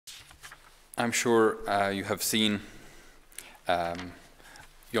I'm sure you have seen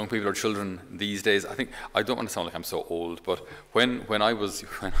young people or children these days. I don't want to sound like I'm so old, but when I was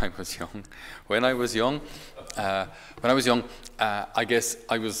young, I guess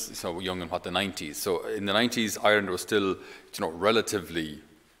I was so young in the 90s. So in the 90s, Ireland was still, relatively,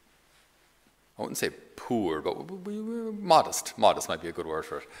 I wouldn't say poor, but we were modest. Modest might be a good word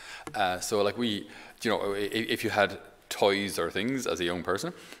for it. So like if you had toys or things as a young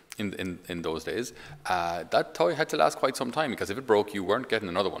person in those days, that toy had to last quite some time, because if it broke, you weren't getting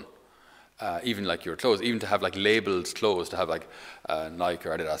another one. Even like your clothes, even to have like labeled clothes, to have like Nike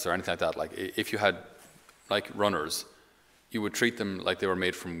or Adidas or anything like that. Like if you had like runners, you would treat them like they were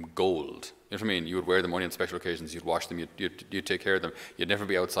made from gold. You know what I mean? You would wear them only on special occasions. You'd wash them. You'd take care of them. You'd never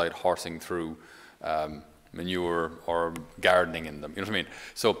be outside horsing through manure or gardening in them. You know what I mean?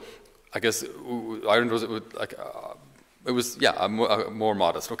 So I guess Ireland was like. It was, yeah, more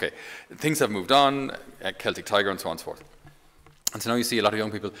modest. Okay, things have moved on, Celtic Tiger and so on and so forth. And so now you see a lot of young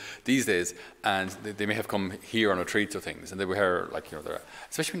people these days, and they may have come here on retreats or things, and they were like,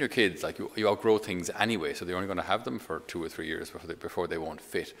 especially when you're kids, like you outgrow things anyway, so they're only going to have them for 2 or 3 years before they won't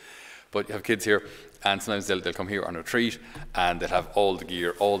fit. But you have kids here, and sometimes they'll come here on a retreat, and they'll have all the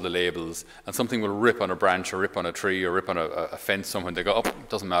gear, all the labels, and something will rip on a branch or rip on a tree or rip on a fence somewhere, and they go, oh, it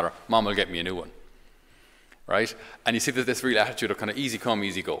doesn't matter, Mom will get me a new one. Right? And you see that this real attitude of kind of easy come,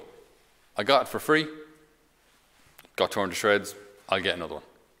 easy go. I got it for free, got torn to shreds, I'll get another one.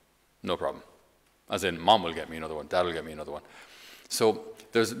 No problem. As in, Mom will get me another one, Dad will get me another one. So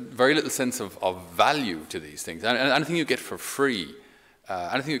there's very little sense of value to these things. And anything you get for free,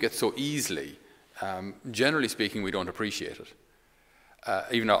 anything you get so easily, generally speaking, we don't appreciate it.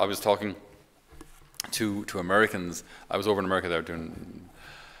 Even though I was talking to Americans, I was over in America there doing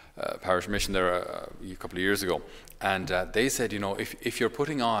parish mission there a couple of years ago, and they said, if you're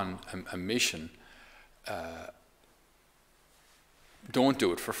putting on a mission, don't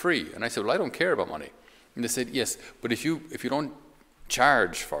do it for free. And I said, well, I don't care about money. And they said, yes, but if you don't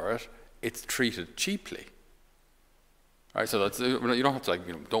charge for it, it's treated cheaply. Right? So that's, you don't have to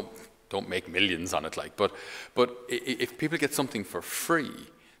don't make millions on it, but if people get something for free,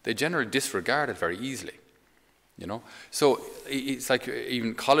 they generally disregard it very easily. So it's like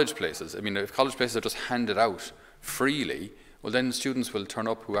even college places. I mean, if college places are just handed out freely, well, then students will turn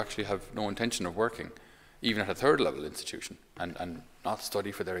up who actually have no intention of working, even at a third level institution, and not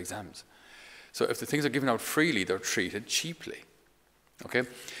study for their exams. So if the things are given out freely, they're treated cheaply. Okay?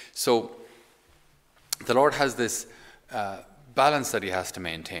 So the Lord has this balance that he has to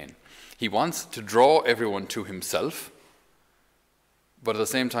maintain. He wants to draw everyone to himself, but at the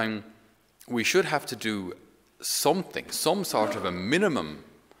same time, we should have to do something, some sort of a minimum,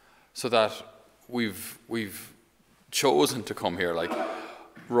 so that we've chosen to come here, like,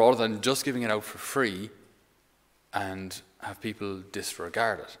 rather than just giving it out for free and have people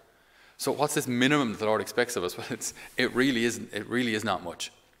disregard it. So what's this minimum that the Lord expects of us? Well, it really is not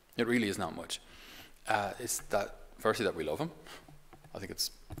much. It really is not much. It's that, firstly, that we love him. I think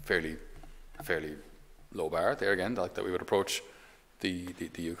it's fairly low bar there again, like that we would approach the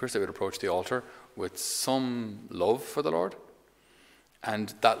Eucharist, that we would approach the altar with some love for the Lord.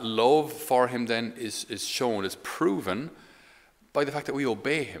 And that love for him then is shown, is proven by the fact that we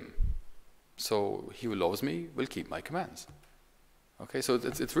obey him. So he who loves me will keep my commands. Okay, so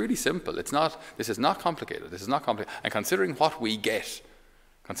it's really simple. This is not complicated. This is not complicated. And considering what we get,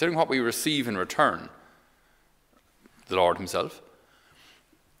 considering what we receive in return, the Lord himself,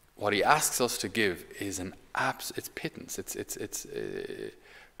 what he asks us to give is it's pittance. It's a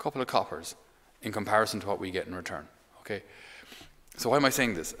couple of coppers in comparison to what we get in return. Okay, so why am I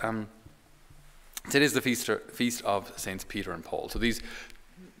saying this? Today is the feast of Saints Peter and Paul. So these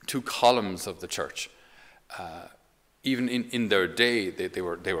two columns of the church, even in their day, they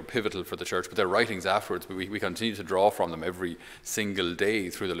were pivotal for the church. But their writings afterwards, we continue to draw from them every single day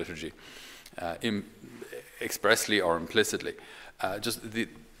through the liturgy, expressly or implicitly.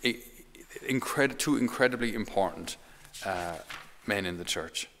 Two incredibly important men in the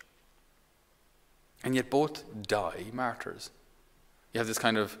church. And yet both die martyrs. You have this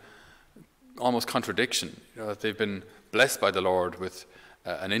kind of almost contradiction, that they've been blessed by the Lord with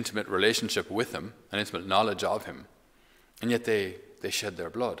an intimate relationship with him, an intimate knowledge of him, and yet they shed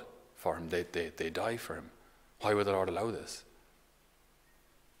their blood for him. They die for him. Why would the Lord allow this?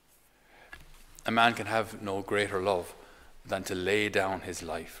 A man can have no greater love than to lay down his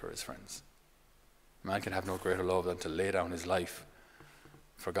life for his friends. A man can have no greater love than to lay down his life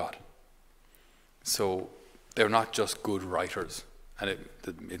for God. So they're not just good writers. And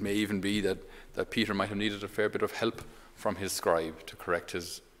it may even be that Peter might have needed a fair bit of help from his scribe to correct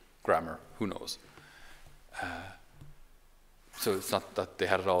his grammar, who knows. So it's not that they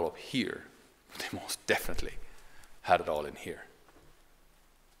had it all up here, but they most definitely had it all in here.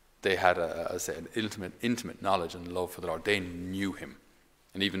 They had, as I said, intimate knowledge and love for the Lord. They knew him.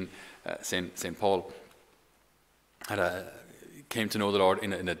 And even St. Paul came to know the Lord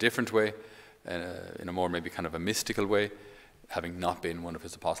in a different way, in a more maybe kind of a mystical way, having not been one of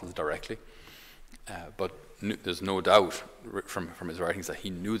his apostles directly. But there's no doubt from his writings that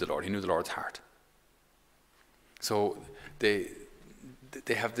he knew the Lord. He knew the Lord's heart. So they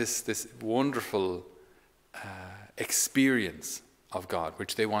have this wonderful experience of God,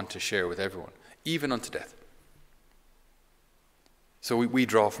 which they want to share with everyone, even unto death. So we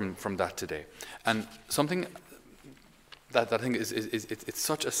draw from that today. And something that I think it's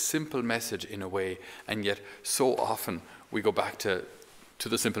such a simple message in a way, and yet so often we go back to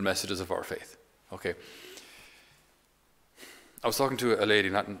the simple messages of our faith. Okay. I was talking to a lady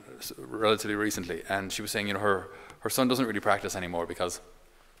not relatively recently, and she was saying, her son doesn't really practice anymore because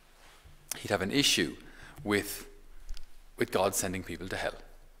he'd have an issue with God sending people to hell.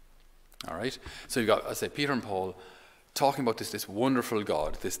 All right? So you've got, I say, Peter and Paul talking about this wonderful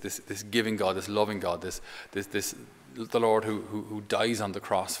God, this giving God, this loving God, this the Lord who dies on the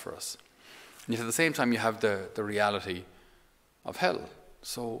cross for us. And yet at the same time you have the reality of hell.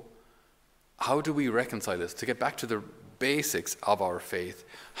 So how do we reconcile this? To get back to the basics of our faith,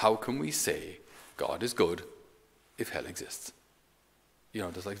 how can we say God is good if hell exists?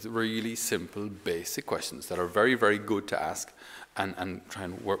 There's like really simple, basic questions that are very, very good to ask and try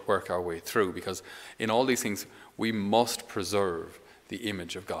and work our way through, because in all these things, we must preserve the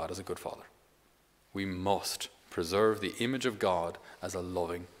image of God as a good father. We must preserve the image of God as a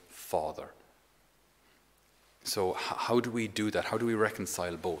loving father. So how do we do that? How do we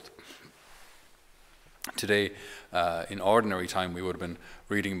reconcile both? Today, in ordinary time, we would have been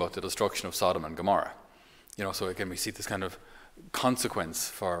reading about the destruction of Sodom and Gomorrah. So again, we see this kind of consequence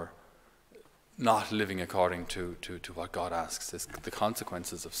for not living according to what God asks. The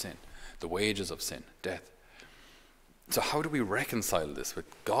consequences of sin, the wages of sin, death. So how do we reconcile this with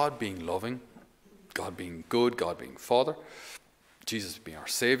God being loving, God being good, God being Father, Jesus being our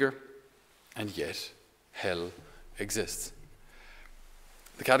Savior, and yet hell exists?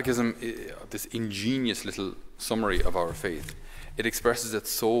 The Catechism, this ingenious little summary of our faith, it expresses it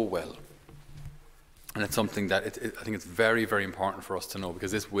so well. And it's something that I think it's very, very important for us to know,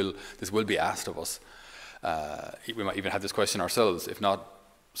 because this will be asked of us. We might even have this question ourselves. If not,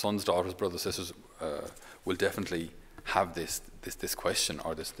 sons, daughters, brothers, sisters will definitely have this question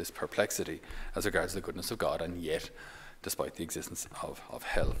or this perplexity as regards the goodness of God, and yet, despite the existence of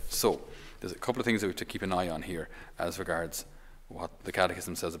hell. So there's a couple of things that we have to keep an eye on here as regards what the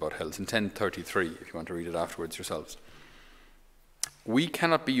Catechism says about hell. It's in 1033, if you want to read it afterwards yourselves. We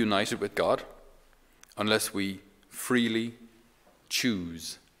cannot be united with God unless we freely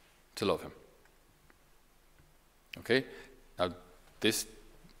choose to love him. Okay? Now, this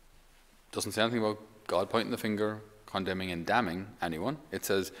doesn't say anything about God pointing the finger, condemning and damning anyone. It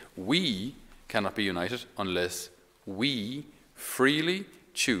says we cannot be united unless we freely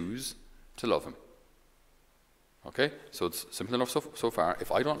choose to love him. Okay? So it's simple enough so far.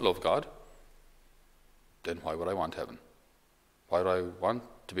 If I don't love God, then why would I want heaven? Why would I want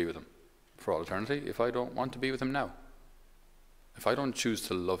to be with him for all eternity if I don't want to be with him now? If I don't choose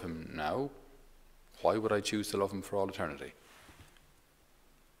to love him now, why would I choose to love him for all eternity?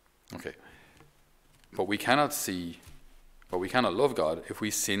 Okay. But we cannot love God if we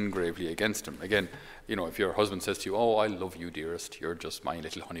sin gravely against him. Again, if your husband says to you, "Oh, I love you, dearest, you're just my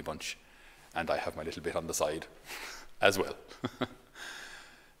little honey bunch, and I have my little bit on the side as well."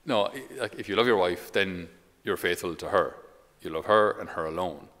 No, like if you love your wife, then you're faithful to her. You love her and her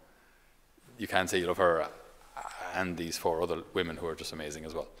alone. You can't say you love her and these 4 other women who are just amazing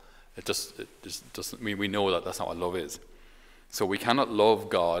as well. It just doesn't. We know that that's not what love is. So we cannot love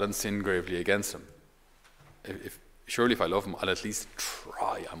God and sin gravely against him. Surely if I love him, I'll at least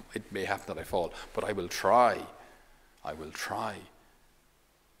try. It may happen that I fall, but I will try. I will try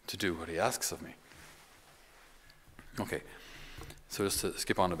to do what he asks of me. Okay, so just to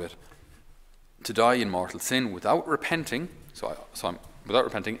skip on a bit. To die in mortal sin without repenting, without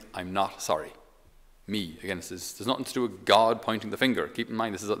repenting, I'm not sorry. Me, again, there's nothing to do with God pointing the finger. Keep in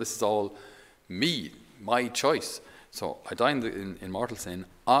mind, this is all me, my choice. So I die in mortal sin,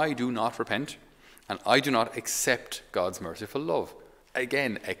 I do not repent, and I do not accept God's merciful love.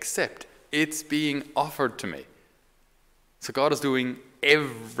 Again, accept. It's being offered to me. So God is doing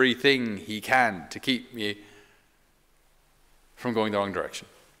everything he can to keep me from going the wrong direction.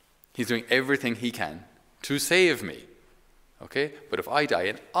 He's doing everything he can to save me. Okay? But if I die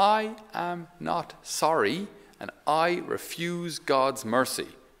and I am not sorry and I refuse God's mercy,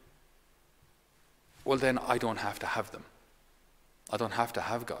 well then I don't have to have them. I don't have to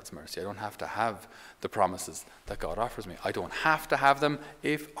have God's mercy. I don't have to have the promises that God offers me. I don't have to have them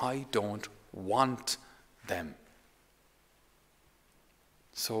if I don't want them.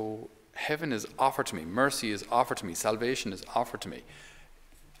 So heaven is offered to me. Mercy is offered to me. Salvation is offered to me.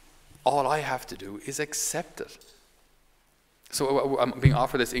 All I have to do is accept it. So I'm being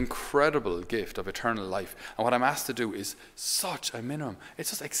offered this incredible gift of eternal life. And what I'm asked to do is such a minimum. It's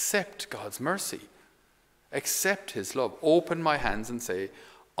just accept God's mercy. Accept his love. Open my hands and say,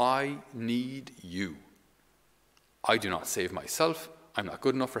 I need you. I do not save myself. I'm not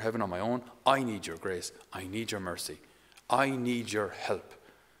good enough for heaven on my own. I need your grace. I need your mercy. I need your help.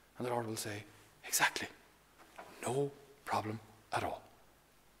 And the Lord will say, exactly. No problem at all.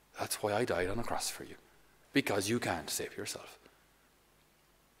 That's why I died on a cross for you. Because you can't save yourself.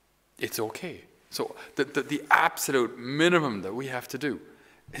 It's okay. So the absolute minimum that we have to do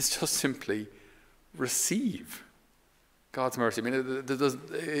is just simply receive God's mercy. I mean,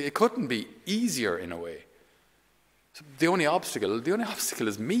 it couldn't be easier in a way. So the only obstacle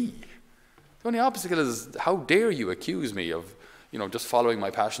is me. The only obstacle is, how dare you accuse me of, just following my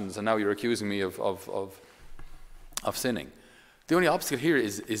passions, and now you're accusing me of sinning. The only obstacle here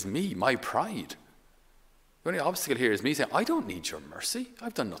is me, my pride. The only obstacle here is me saying, I don't need your mercy.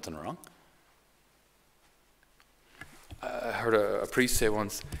 I've done nothing wrong. I heard a priest say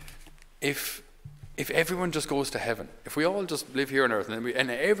once, if everyone just goes to heaven, if we all just live here on earth,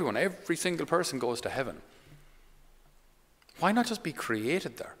 and every single person goes to heaven, why not just be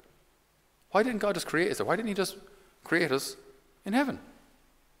created there? Why didn't God just create us there? Why didn't he just create us in heaven?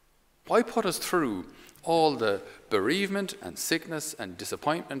 Why put us through all the bereavement and sickness and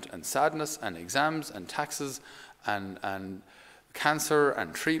disappointment and sadness and exams and taxes and cancer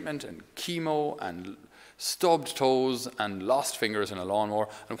and treatment and chemo and stubbed toes and lost fingers in a lawnmower?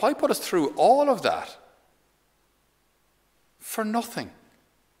 And why put us through all of that for nothing?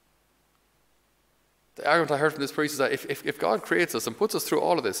 The argument I heard from this priest is that if God creates us and puts us through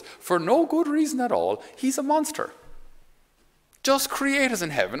all of this for no good reason at all, he's a monster. Just create us in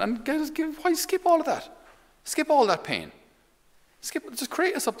heaven and why skip all of that? Skip all that pain. Just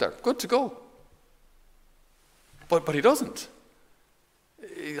create us up there. Good to go. But he doesn't.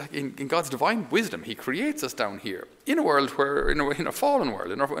 In God's divine wisdom, he creates us down here in a world where, in a fallen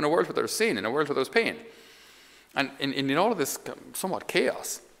world, in a world where there's sin, in a world where there's pain. And in all of this somewhat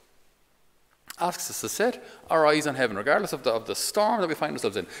chaos, asks us to set our eyes on heaven, regardless of the storm that we find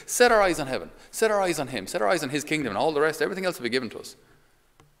ourselves in. Set our eyes on heaven. Set our eyes on him. Set our eyes on his kingdom and all the rest. Everything else will be given to us.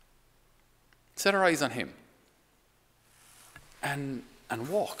 Set our eyes on him. And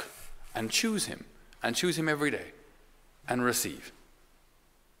walk. And choose him. And choose him every day. And receive.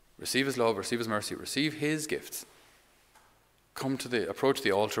 Receive his love. Receive his mercy. Receive his gifts. Approach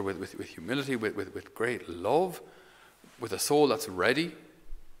the altar with humility, with great love, with a soul that's ready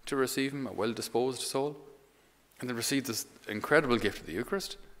to receive him, a well-disposed soul, and then receive this incredible gift of the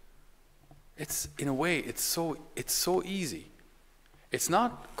Eucharist. It's, in a way, it's so easy. It's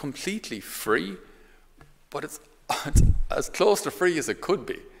not completely free, but it's as close to free as it could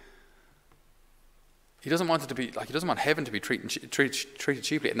be. He doesn't want it to be he doesn't want heaven to be treated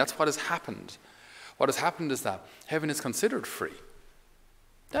cheaply, and that's what has happened. What has happened is that heaven is considered free.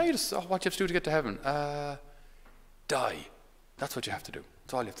 Now what you have to do to get to heaven? Die. That's what you have to do.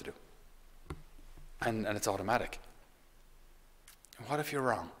 That's all you have to do. And it's automatic. And what if you're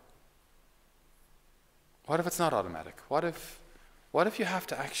wrong? What if it's not automatic? What if you have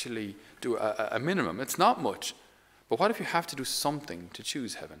to actually do a minimum? It's not much. But what if you have to do something to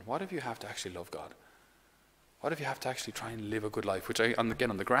choose heaven? What if you have to actually love God? What if you have to actually try and live a good life? Which,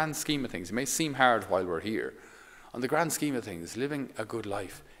 again, on the grand scheme of things, it may seem hard while we're here. On the grand scheme of things, living a good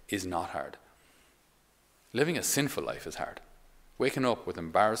life is not hard. Living a sinful life is hard. Waking up with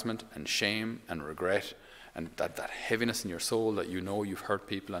embarrassment and shame and regret and that heaviness in your soul that you've hurt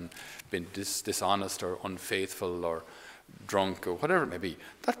people and been dishonest or unfaithful or drunk or whatever it may be.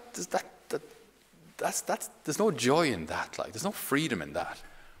 There's no joy in that. There's no freedom in that.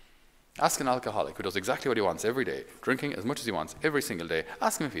 Ask an alcoholic who does exactly what he wants every day, drinking as much as he wants every single day.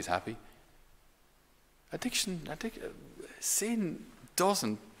 Ask him if he's happy. Sin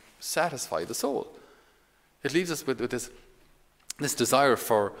doesn't satisfy the soul. It leaves us with this desire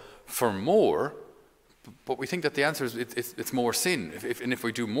for more, but we think that the answer is it's more sin. If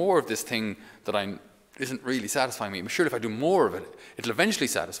we do more of this thing that isn't really satisfying me, I'm sure if I do more of it, it'll eventually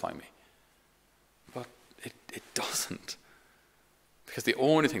satisfy me. But it doesn't. Because the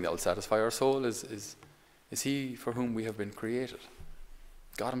only thing that will satisfy our soul is is he for whom we have been created,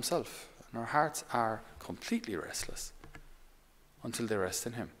 God himself. And our hearts are completely restless until they rest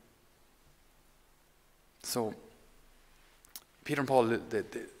in him. So Peter and Paul,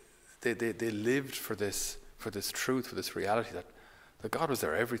 they lived for this truth, for this reality that God was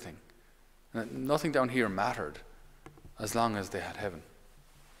their everything. And that nothing down here mattered as long as they had heaven.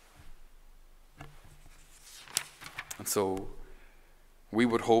 And so we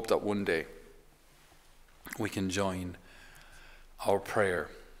would hope that one day we can join our prayer,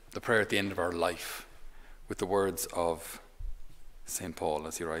 the prayer at the end of our life, with the words of St. Paul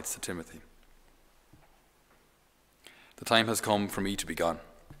as he writes to Timothy. The time has come for me to be gone.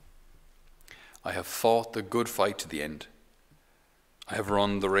 I have fought the good fight to the end. I have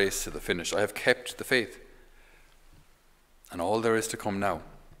run the race to the finish. I have kept the faith. And all there is to come now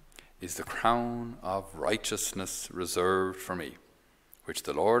is the crown of righteousness reserved for me, which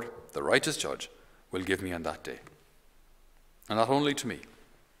the Lord, the righteous judge, will give me on that day. And not only to me,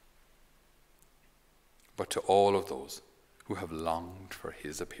 but to all of those who have longed for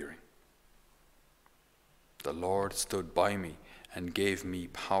his appearing. The Lord stood by me and gave me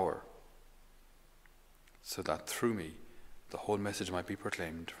power, so that through me the whole message might be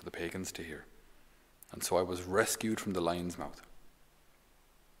proclaimed for the pagans to hear. And so I was rescued from the lion's mouth.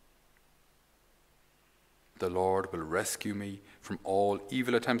 The Lord will rescue me from all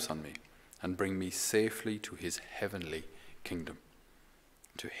evil attempts on me and bring me safely to his heavenly kingdom.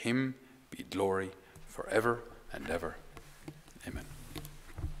 To him be glory forever and ever. Amen.